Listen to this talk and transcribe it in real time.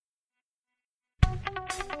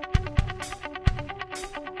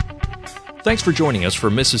Thanks for joining us for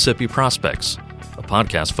Mississippi Prospects, a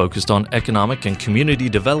podcast focused on economic and community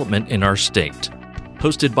development in our state.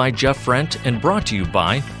 Hosted by Jeff Frent and brought to you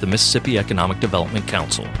by the Mississippi Economic Development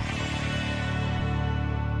Council.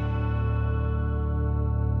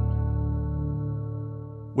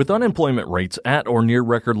 With unemployment rates at or near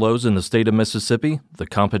record lows in the state of Mississippi, the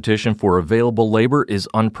competition for available labor is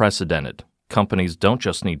unprecedented. Companies don't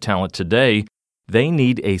just need talent today, they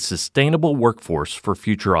need a sustainable workforce for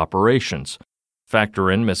future operations.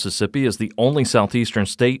 Factor in Mississippi is the only southeastern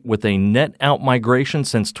state with a net outmigration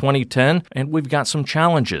since 2010, and we've got some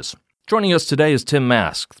challenges. Joining us today is Tim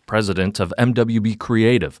Mask, president of MWB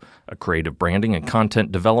Creative, a creative branding and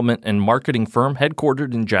content development and marketing firm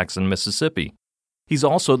headquartered in Jackson, Mississippi. He's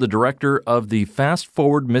also the director of the Fast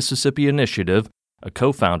Forward Mississippi Initiative, a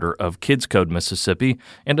co-founder of Kids Code Mississippi,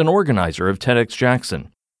 and an organizer of TEDx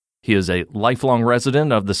Jackson. He is a lifelong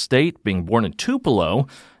resident of the state, being born in Tupelo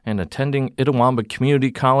and attending Itawamba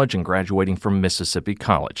Community College and graduating from Mississippi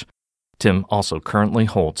College. Tim also currently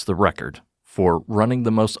holds the record for running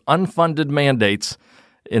the most unfunded mandates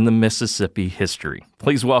in the Mississippi history.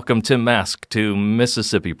 Please welcome Tim Mask to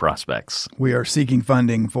Mississippi Prospects. We are seeking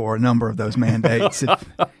funding for a number of those mandates.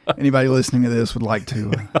 If anybody listening to this would like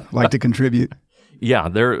to contribute. Yeah,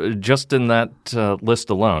 they're just in that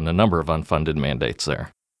list alone, a number of unfunded mandates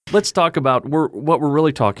there. Let's talk about, what we're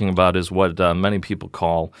really talking about is what many people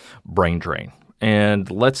call brain drain.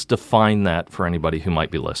 And let's define that for anybody who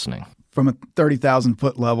might be listening. From a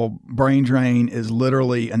 30,000-foot level, brain drain is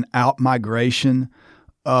literally an out-migration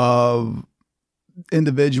of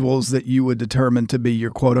individuals that you would determine to be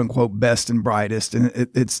your quote-unquote best and brightest. And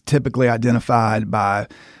it's typically identified by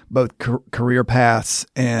both career paths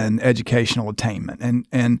and educational attainment.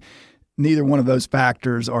 And neither one of those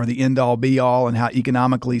factors are the end-all, be-all in how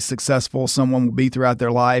economically successful someone will be throughout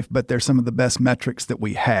their life, but they're some of the best metrics that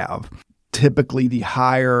we have. Typically, the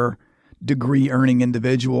higher degree-earning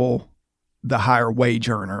individual, the higher wage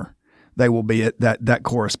earner they will be. That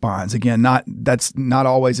corresponds. Again, that's not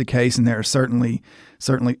always the case, and there are certainly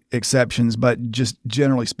exceptions, but just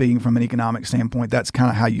generally speaking from an economic standpoint, that's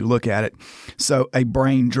kind of how you look at it. So a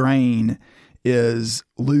brain drain is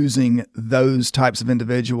losing those types of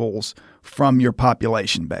individuals from your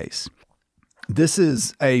population base. This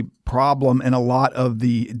is a problem in a lot of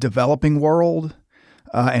the developing world,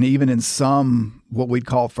 and even in some what we'd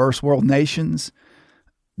call first world nations.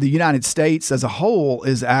 The United States as a whole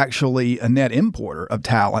is actually a net importer of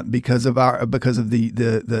talent because of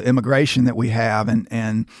the immigration that we have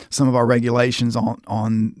and some of our regulations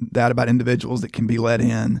on that about individuals that can be let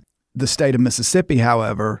in. The state of Mississippi,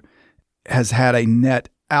 however, has had a net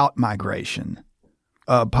out-migration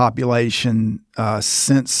of population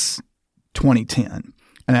since 2010.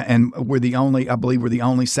 And we're the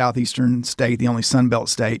only southeastern state, the only Sunbelt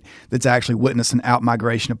state that's actually witnessed an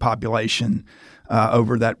out-migration of population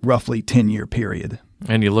over that roughly 10-year period.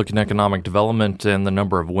 And you look at economic development and the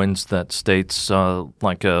number of wins that states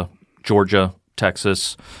like Georgia,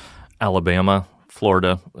 Texas, Alabama,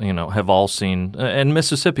 Florida, have all seen, and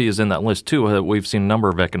Mississippi is in that list too. We've seen a number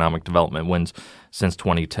of economic development wins since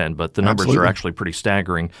 2010, but the numbers are actually pretty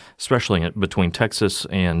staggering, especially between Texas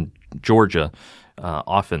and Georgia.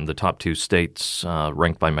 Often the top two states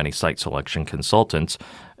ranked by many site selection consultants,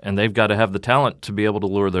 and they've got to have the talent to be able to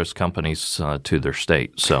lure those companies to their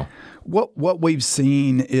state. So what we've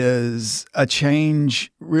seen is a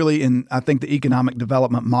change really in, I think, the economic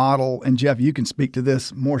development model. And Jeff, you can speak to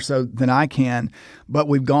this more so than I can, but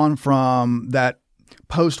we've gone from that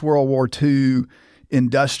post-World War II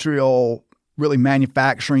industrial, really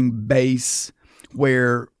manufacturing base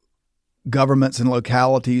where governments and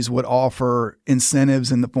localities would offer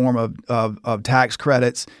incentives in the form of tax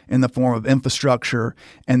credits, in the form of infrastructure,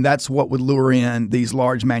 and that's what would lure in these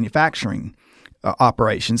large manufacturing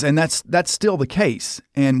operations. And that's still the case,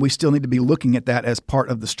 and we still need to be looking at that as part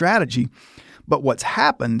of the strategy. But what's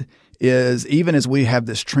happened is even as we have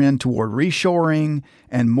this trend toward reshoring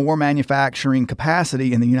and more manufacturing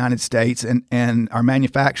capacity in the United States, and our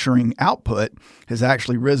manufacturing output has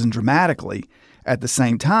actually risen dramatically, at the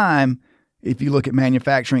same time, if you look at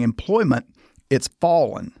manufacturing employment, it's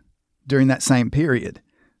fallen during that same period.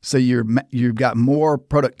 So you've got more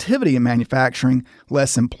productivity in manufacturing,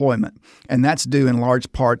 less employment, and that's due in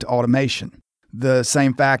large part to automation. The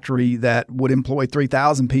same factory that would employ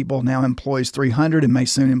 3,000 people now employs 300 and may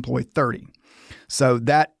soon employ 30. So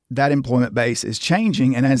that employment base is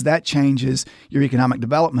changing, and as that changes, your economic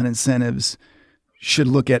development incentives should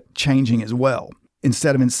look at changing as well.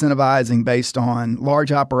 Instead of incentivizing based on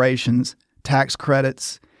large operations, tax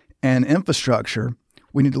credits, and infrastructure,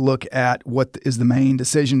 we need to look at what is the main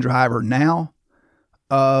decision driver now,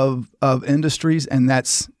 of industries, and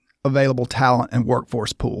that's available talent and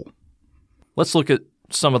workforce pool. Let's look at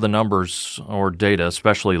some of the numbers or data,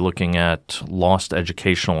 especially looking at lost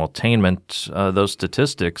educational attainment. Those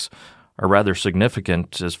statistics are rather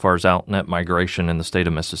significant as far as out-net migration in the state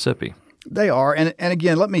of Mississippi. They are. And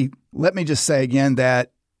again, let me just say again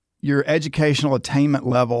that your educational attainment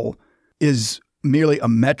level is merely a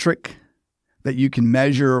metric that you can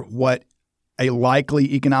measure what a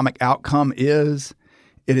likely economic outcome is.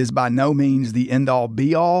 It is by no means the end-all,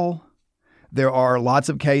 be-all. There are lots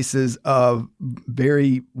of cases of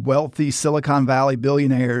very wealthy Silicon Valley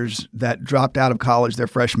billionaires that dropped out of college their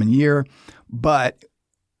freshman year, but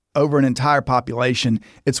over an entire population,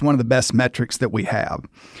 it's one of the best metrics that we have.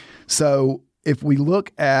 So if we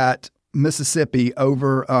look at Mississippi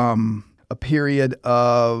over a period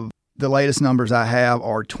of, the latest numbers I have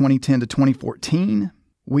are 2010 to 2014,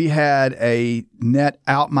 we had a net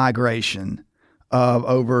out-migration of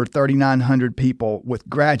over 3,900 people with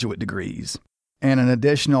graduate degrees and an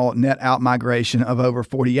additional net out-migration of over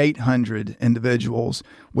 4,800 individuals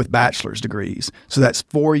with bachelor's degrees. So that's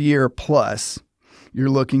 4-year plus. You're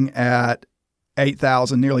looking at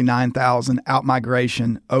 8,000, nearly 9,000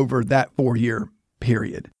 out-migration over that 4-year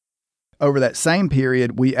period. Over that same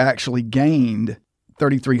period, we actually gained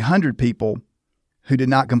 3,300 people who did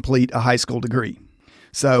not complete a high school degree.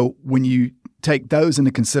 So when you take those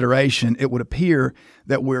into consideration, it would appear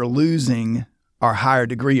that we're losing our higher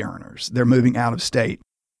degree earners. They're moving out of state.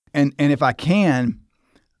 And if I can,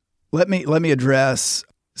 let me address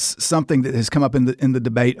something that has come up in the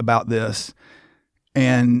debate about this.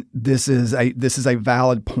 And this is a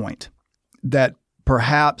valid point, that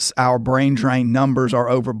perhaps our brain drain numbers are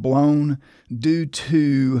overblown due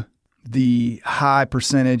to the high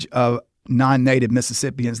percentage of non-native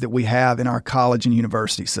Mississippians that we have in our college and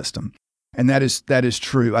university system. And that is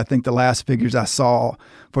true. I think the last figures I saw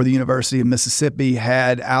for the University of Mississippi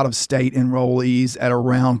had out-of-state enrollees at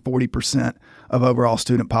around 40% of overall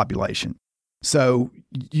student population. So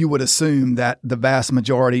you would assume that the vast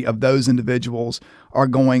majority of those individuals are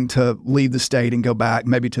going to leave the state and go back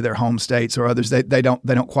maybe to their home states or others. They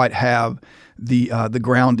don't quite have the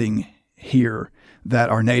grounding here that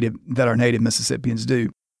our native Mississippians do.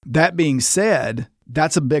 That being said,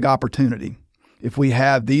 that's a big opportunity. If we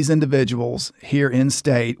have these individuals here in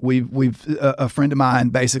state, a friend of mine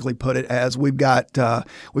basically put it as we've got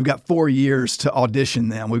 4 years to audition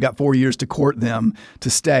them. We've got 4 years to court them to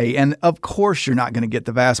stay. And of course, you're not going to get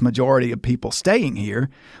the vast majority of people staying here.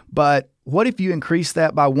 But what if you increase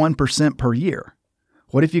that by 1% per year?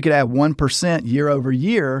 What if you could have 1% year over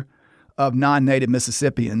year of non-native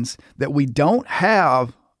Mississippians that we don't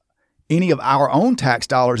have any of our own tax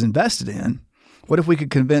dollars invested in? What if we could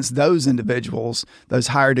convince those individuals, those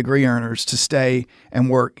higher degree earners, to stay and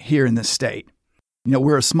work here in this state? You know,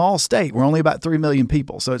 we're a small state. We're only about 3 million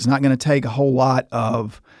people, so it's not going to take a whole lot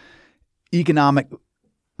of economic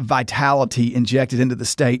vitality injected into the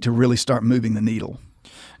state to really start moving the needle.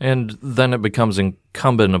 And then it becomes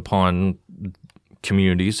incumbent upon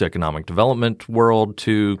communities, economic development world,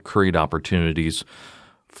 to create opportunities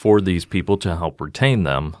for these people to help retain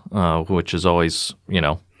them, which is always,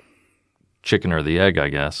 chicken or the egg, I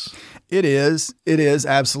guess. It is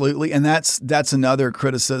absolutely. And that's another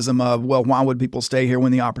criticism of, well, why would people stay here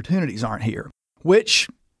when the opportunities aren't here? Which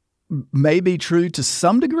may be true to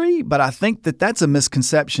some degree, but I think that that's a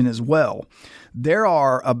misconception as well. There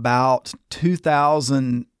are about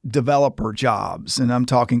 2,000 developer jobs, and I'm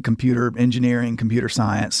talking computer engineering, computer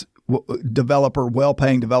science,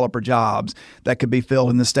 well-paying developer jobs that could be filled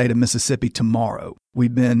in the state of Mississippi tomorrow.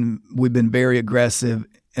 We've been very aggressive.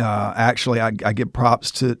 Actually, I give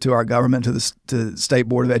props to our government, to the State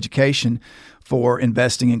Board of Education, for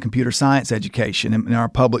investing in computer science education in our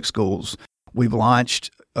public schools. We've launched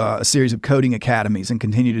a series of coding academies and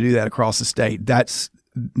continue to do that across the state. That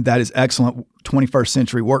is excellent 21st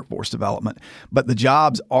century workforce development. But the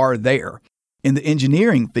jobs are there. In the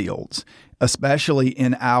engineering fields, especially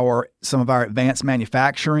in some of our advanced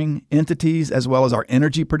manufacturing entities, as well as our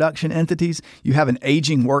energy production entities, you have an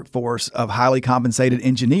aging workforce of highly compensated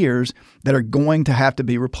engineers that are going to have to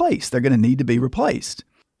be replaced. They're going to need to be replaced.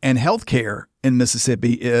 And healthcare in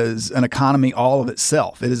Mississippi is an economy all of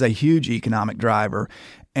itself. It is a huge economic driver.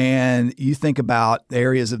 And you think about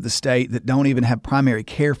areas of the state that don't even have primary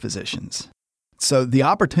care physicians. So the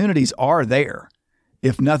opportunities are there.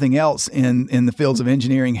 If nothing else, in the fields of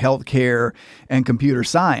engineering, healthcare, and computer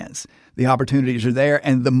science, the opportunities are there.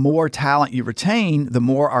 And the more talent you retain, the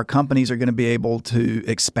more our companies are going to be able to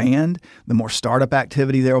expand, the more startup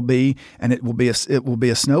activity there will be, and it will be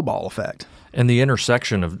a snowball effect. And the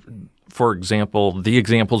intersection of for example, the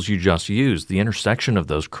examples you just used, the intersection of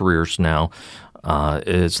those careers now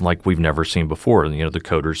is like we've never seen before. You know, the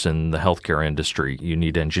coders in the healthcare industry, you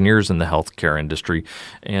need engineers in the healthcare industry,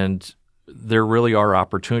 and there really are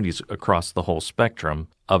opportunities across the whole spectrum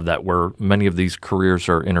of that where many of these careers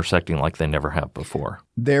are intersecting like they never have before.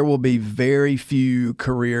 There will be very few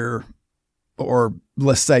career, or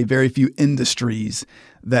let's say very few industries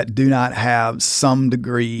that do not have some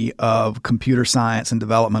degree of computer science and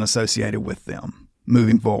development associated with them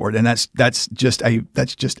moving forward. And that's just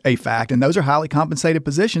a fact. And those are highly compensated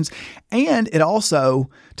positions. And it also,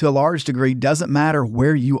 to a large degree, doesn't matter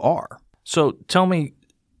where you are. So tell me,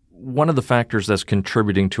 one of the factors that's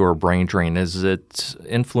contributing to our brain drain, is it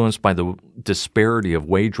influenced by the disparity of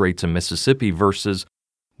wage rates in Mississippi versus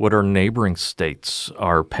what our neighboring states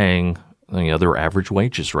are paying, their average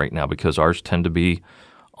wages right now, because ours tend to be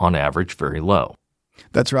on average very low.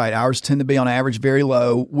 That's right. Ours tend to be on average very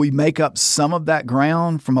low. We make up some of that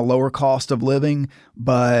ground from a lower cost of living,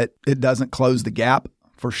 but it doesn't close the gap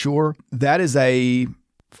for sure. That is a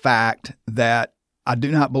fact that I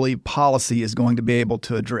do not believe policy is going to be able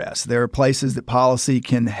to address. There are places that policy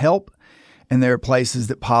can help, and there are places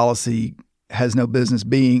that policy has no business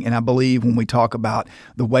being. And I believe when we talk about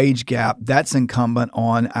the wage gap, that's incumbent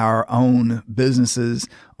on our own businesses,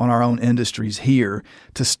 on our own industries here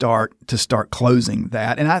to start closing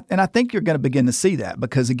that. And I think you're going to begin to see that,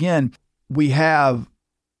 because again, we have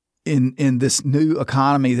in this new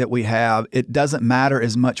economy that we have, it doesn't matter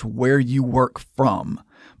as much where you work from,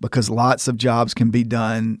 because lots of jobs can be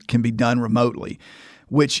done remotely,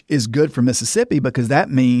 which is good for Mississippi, because that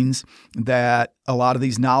means that a lot of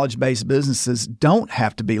these knowledge-based businesses don't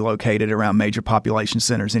have to be located around major population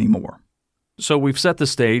centers anymore. So we've set the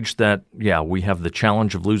stage that, we have the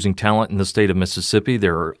challenge of losing talent in the state of Mississippi.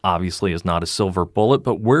 There obviously is not a silver bullet,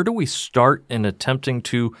 but where do we start in attempting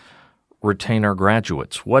to retain our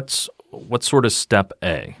graduates? What's sort of step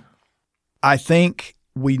A? I think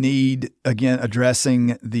we need, again,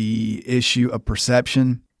 addressing the issue of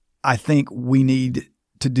perception. I think we need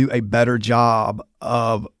to do a better job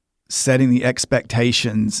of setting the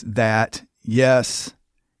expectations that, yes,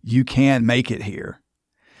 you can make it here.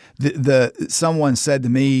 Someone said to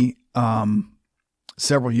me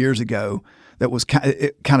several years ago that was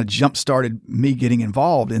it kind of jump-started me getting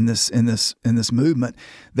involved in this movement,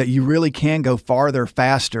 that you really can go farther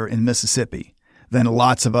faster in Mississippi than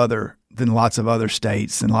lots of other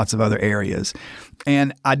states and lots of other areas.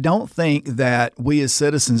 And I don't think that we as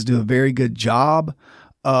citizens do a very good job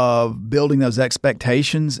of building those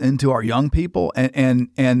expectations into our young people.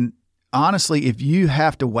 And honestly, if you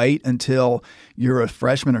have to wait until you're a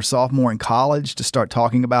freshman or sophomore in college to start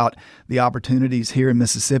talking about the opportunities here in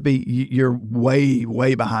Mississippi, you're way,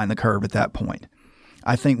 way behind the curve at that point.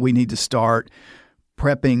 I think we need to start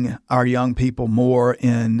prepping our young people more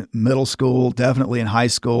in middle school, definitely in high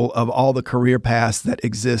school, of all the career paths that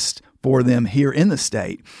exist for them here in the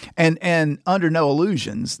state, and under no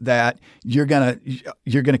illusions that you're gonna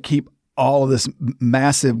keep all of this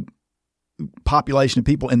massive population of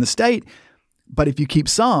people in the state. But if you keep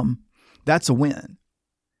some, that's a win.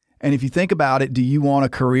 And if you think about it, do you want a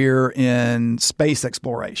career in space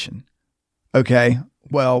exploration? Okay,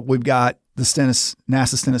 well, we've got the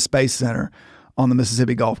NASA Stennis Space Center on the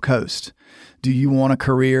Mississippi Gulf Coast. Do you want a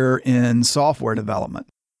career in software development?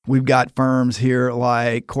 We've got firms here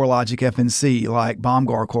like CoreLogic FNC, like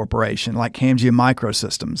Baumgar Corporation, like Camgia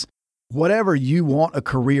Microsystems. Whatever you want a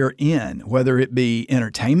career in, whether it be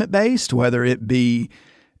entertainment-based, whether it be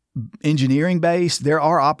engineering-based, there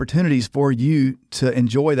are opportunities for you to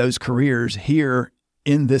enjoy those careers here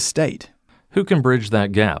in this state. Who can bridge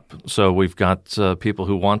that gap? So we've got people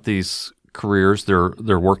who want these careers,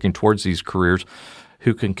 they're working towards these careers.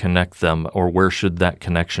 Who can connect them, or where should that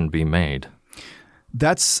connection be made?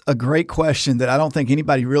 That's a great question that I don't think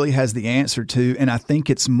anybody really has the answer to, and I think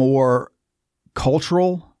it's more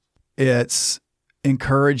cultural. It's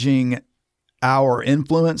encouraging our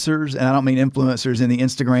influencers, and I don't mean influencers in the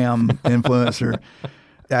Instagram influencer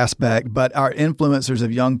aspect, but our influencers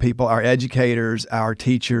of young people, our educators, our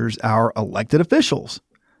teachers, our elected officials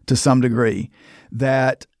to some degree,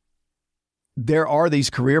 that there are these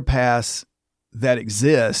career paths that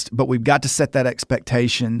exist, but we've got to set that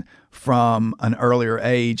expectation from an earlier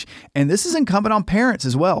age. And this is incumbent on parents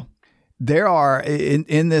as well. There are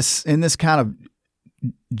in this kind of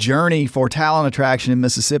journey for talent attraction in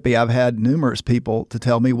Mississippi, I've had numerous people to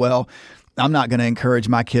tell me, well, I'm not going to encourage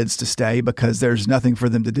my kids to stay because there's nothing for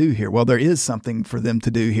them to do here. Well, there is something for them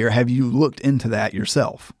to do here. Have you looked into that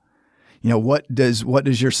yourself? What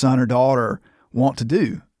does your son or daughter want to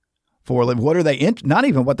do for a living? What are they not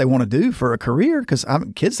even what they want to do for a career, because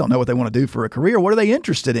kids don't know what they want to do for a career. What are they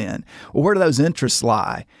interested in? Well, where do those interests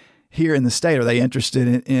lie? Here in the state, are they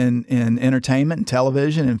interested in entertainment and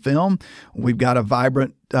television and film? We've got a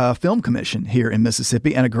vibrant film commission here in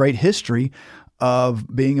Mississippi and a great history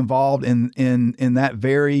of being involved in that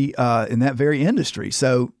very industry.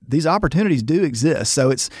 So these opportunities do exist.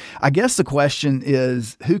 So I guess the question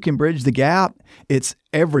is, who can bridge the gap? It's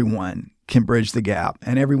everyone can bridge the gap,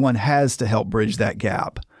 and everyone has to help bridge that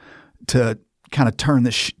gap to kind of turn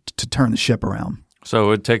the ship around.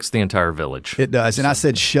 So it takes the entire village. It does. And I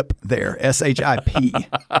said ship there, S-H-I-P.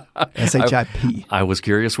 S-H-I-P. I was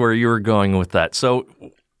curious where you were going with that. So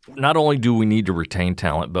not only do we need to retain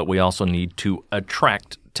talent, but we also need to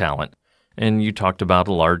attract talent. And you talked about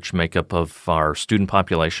a large makeup of our student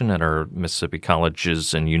population at our Mississippi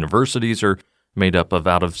colleges and universities are made up of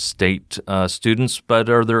out-of-state students. But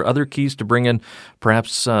are there other keys to bring in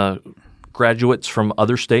perhaps graduates from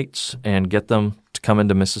other states and get them to come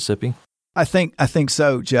into Mississippi? I think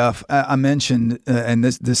so, Jeff. I mentioned, and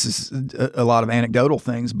this is a lot of anecdotal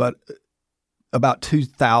things, but about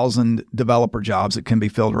 2,000 developer jobs that can be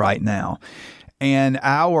filled right now. And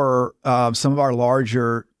some of our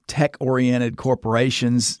larger tech-oriented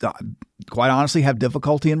corporations, quite honestly, have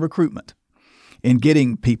difficulty in recruitment, in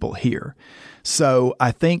getting people here. So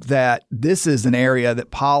I think that this is an area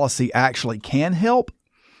that policy actually can help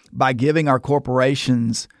by giving our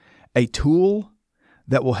corporations a tool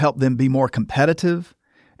that will help them be more competitive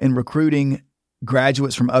in recruiting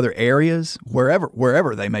graduates from other areas,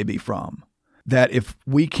 wherever they may be from. That if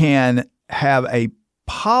we can have a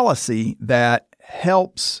policy that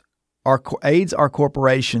aids our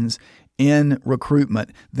corporations in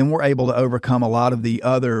recruitment, then we're able to overcome a lot of the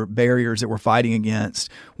other barriers that we're fighting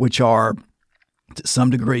against, which are to some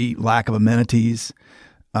degree lack of amenities.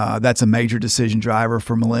 That's a major decision driver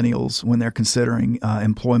for millennials when they're considering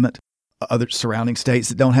employment. Other surrounding states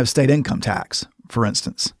that don't have state income tax, for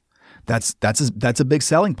instance. That's a big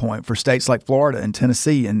selling point for states like Florida and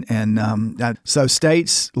Tennessee. So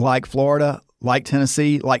states like Florida, like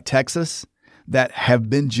Tennessee, like Texas, that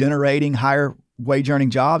have been generating higher wage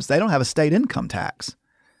earning jobs, they don't have a state income tax.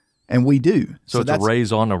 And we do. So it's a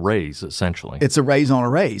raise on a raise, essentially. It's a raise on a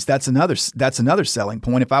raise. That's another selling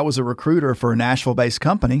point. If I was a recruiter for a Nashville-based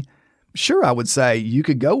company, sure, I would say you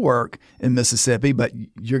could go work in Mississippi, but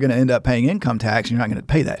you're going to end up paying income tax and you're not going to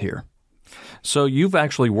pay that here. So you've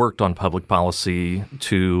actually worked on public policy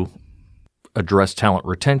to address talent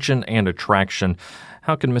retention and attraction.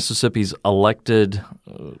 How can Mississippi's elected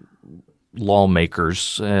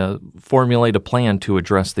lawmakers formulate a plan to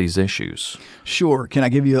address these issues? Sure. Can I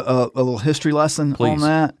give you a little history lesson on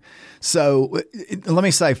that? So let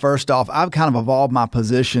me say, first off, I've kind of evolved my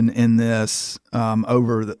position in this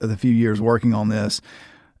over the few years working on this.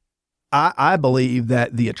 I believe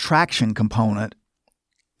that the attraction component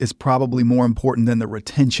is probably more important than the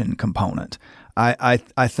retention component. I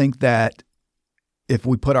think that if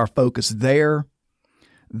we put our focus there,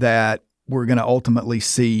 that we're going to ultimately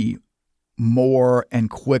see more and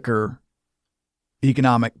quicker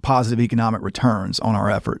positive economic returns on our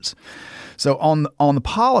efforts. So on the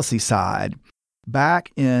policy side,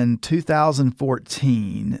 back in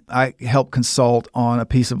 2014, I helped consult on a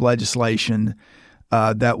piece of legislation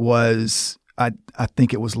that was, I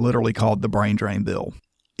think it was literally called the Brain Drain Bill.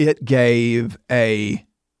 It gave a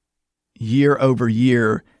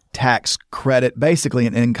year-over-year tax credit, basically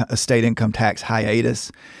a state income tax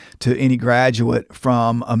hiatus to any graduate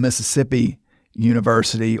from a Mississippi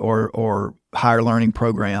university or higher learning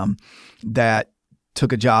program that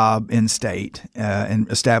took a job in state and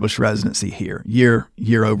established residency here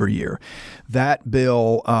year over year. That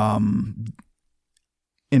bill,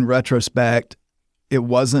 in retrospect, it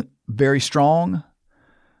wasn't very strong.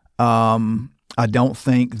 I don't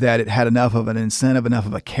think that it had enough of an incentive, enough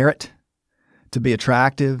of a carrot to be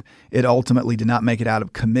attractive. It ultimately did not make it out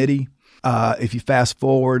of committee. If you fast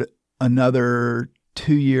forward another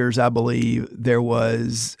 2 years, I believe, there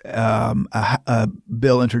was a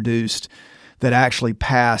bill introduced that actually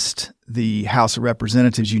passed the House of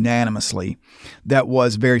Representatives unanimously that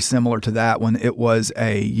was very similar to that one. It was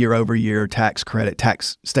a year-over-year tax credit,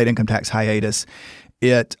 state income tax hiatus.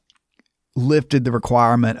 It lifted the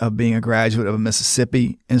requirement of being a graduate of a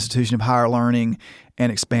Mississippi institution of higher learning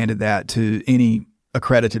and expanded that to any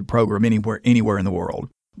accredited program anywhere in the world.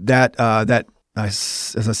 That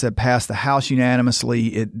as I said, passed the House unanimously.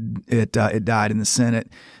 It died in the Senate.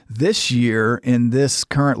 This year, in this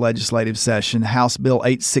current legislative session, House Bill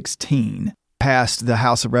 816 passed the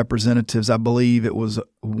House of Representatives. I believe it was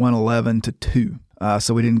 111 to 2.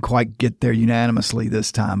 So we didn't quite get there unanimously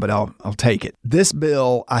this time, but I'll take it. This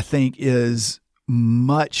bill, I think, is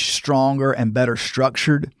much stronger and better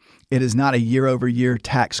structured. It is not a year-over-year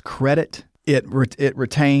tax credit. It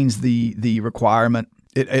retains the requirement.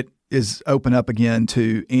 It is open up again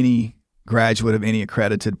to any graduate of any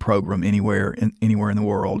accredited program anywhere in the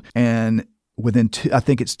world. And within I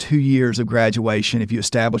think it's 2 years of graduation, if you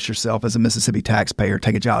establish yourself as a Mississippi taxpayer,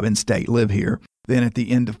 take a job in state, live here, then at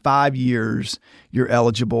the end of 5 years, you're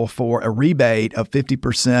eligible for a rebate of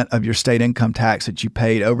 50% of your state income tax that you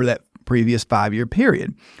paid over that previous 5-year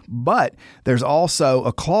period. But there's also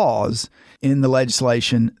a clause in the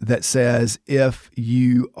legislation that says if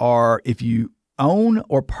you own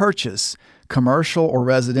or purchase commercial or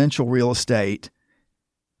residential real estate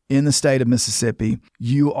in the state of Mississippi,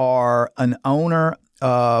 you are an owner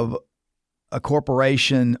of a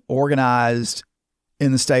corporation organized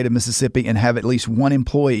in the state of Mississippi and have at least one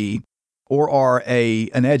employee, or are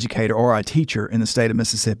an educator or a teacher in the state of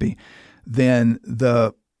Mississippi, then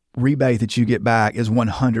the rebate that you get back is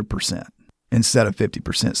 100% instead of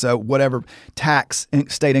 50%. So whatever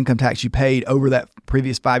state income tax you paid over that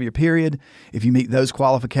previous 5-year period, if you meet those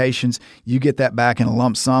qualifications, you get that back in a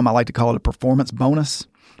lump sum. I like to call it a performance bonus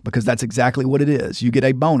because that's exactly what it is. You get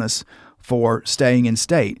a bonus for staying in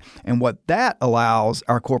state. And what that allows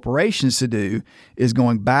our corporations to do is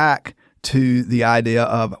going back to the idea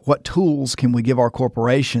of what tools can we give our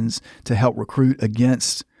corporations to help recruit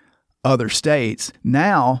against other states.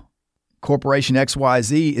 Now, Corporation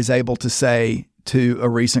XYZ is able to say to a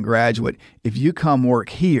recent graduate, if you come work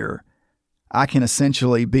here, I can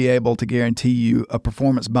essentially be able to guarantee you a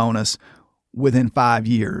performance bonus within 5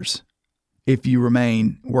 years if you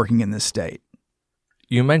remain working in this state.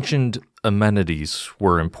 You mentioned amenities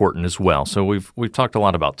were important as well. So we've talked a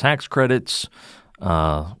lot about tax credits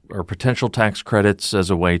or potential tax credits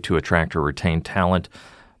as a way to attract or retain talent.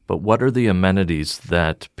 But what are the amenities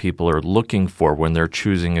that people are looking for when they're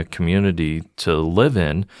choosing a community to live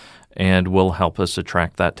in and will help us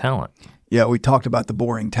attract that talent? Yeah, we talked about the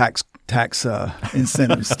boring tax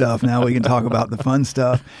incentive stuff. Now we can talk about the fun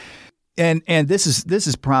stuff. And this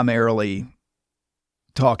is primarily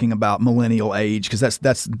talking about millennial age because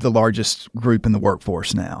that's the largest group in the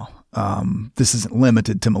workforce now. This isn't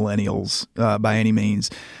limited to millennials by any means,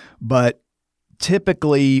 but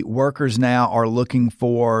typically workers now are looking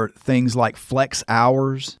for things like flex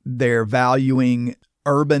hours. They're valuing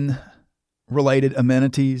urban related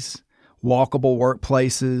amenities, walkable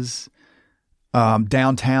workplaces,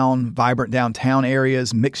 downtown, vibrant downtown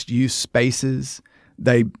areas, mixed use spaces.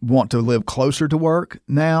 They want to live closer to work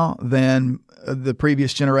now than the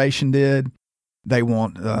previous generation did. They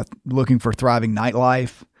want looking for thriving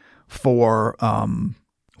nightlife, for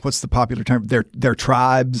what's the popular term? Their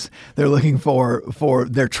tribes. They're looking for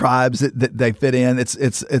their tribes that they fit in.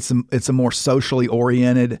 It's a more socially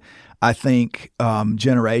oriented, I think,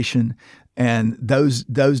 generation, and those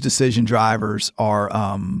decision drivers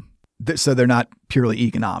are so they're not purely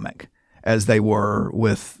economic as they were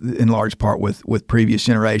in large part with previous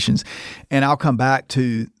generations. And I'll come back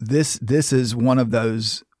to this. This is one of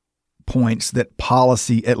those points that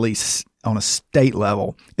policy, at least on a state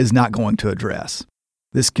level, is not going to address.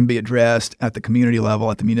 This can be addressed at the community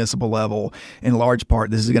level, at the municipal level. In large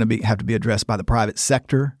part, this is going to have to be addressed by the private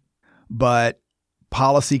sector. But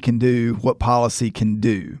policy can do what policy can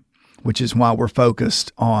do, which is why we're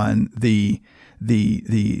focused on the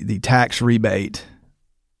tax rebate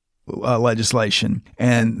legislation,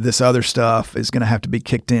 and this other stuff is going to have to be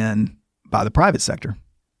kicked in by the private sector.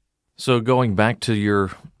 So going back to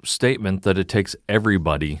your statement that it takes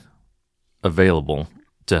everybody available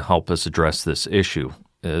to help us address this issue,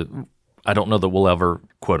 I don't know that we'll ever,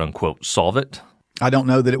 quote unquote, solve it. I don't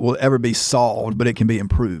know that it will ever be solved, but it can be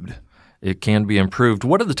improved. It can be improved.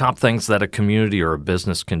 What are the top things that a community or a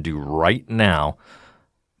business can do right now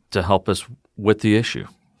to help us with the issue?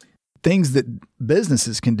 Things that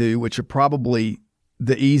businesses can do, which are probably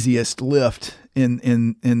the easiest lift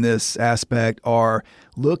in this aspect, are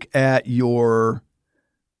look at your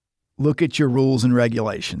rules and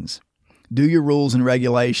regulations. Do your rules and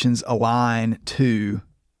regulations align to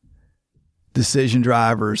decision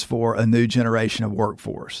drivers for a new generation of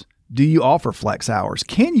workforce? Do you offer flex hours?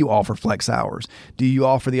 Can you offer flex hours? Do you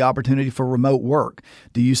offer the opportunity for remote work?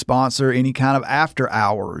 Do you sponsor any kind of after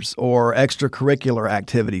hours or extracurricular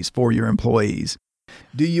activities for your employees?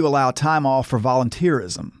 Do you allow time off for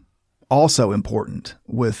volunteerism? Also important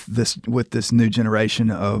with this new generation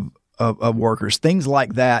of workers. Things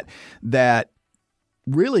like that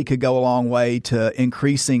really could go a long way to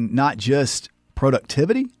increasing not just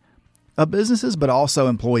productivity of businesses, but also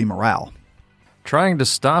employee morale. Trying to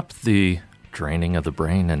stop the Draining of the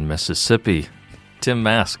brain in Mississippi. Tim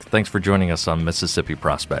Mask, thanks for joining us on Mississippi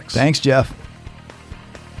Prospects. Thanks, Jeff.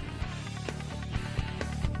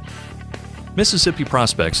 Mississippi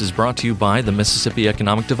Prospects is brought to you by the Mississippi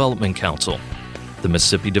Economic Development Council, the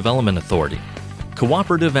Mississippi Development Authority,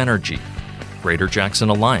 Cooperative Energy, Greater Jackson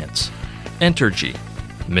Alliance, Entergy,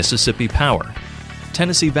 Mississippi Power,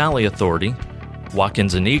 Tennessee Valley Authority,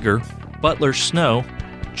 Watkins & Eager, Butler Snow,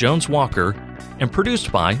 Jones Walker, and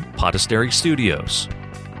produced by Podastery Studios.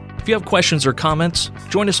 If you have questions or comments,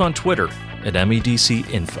 join us on Twitter at MEDC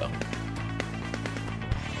Info.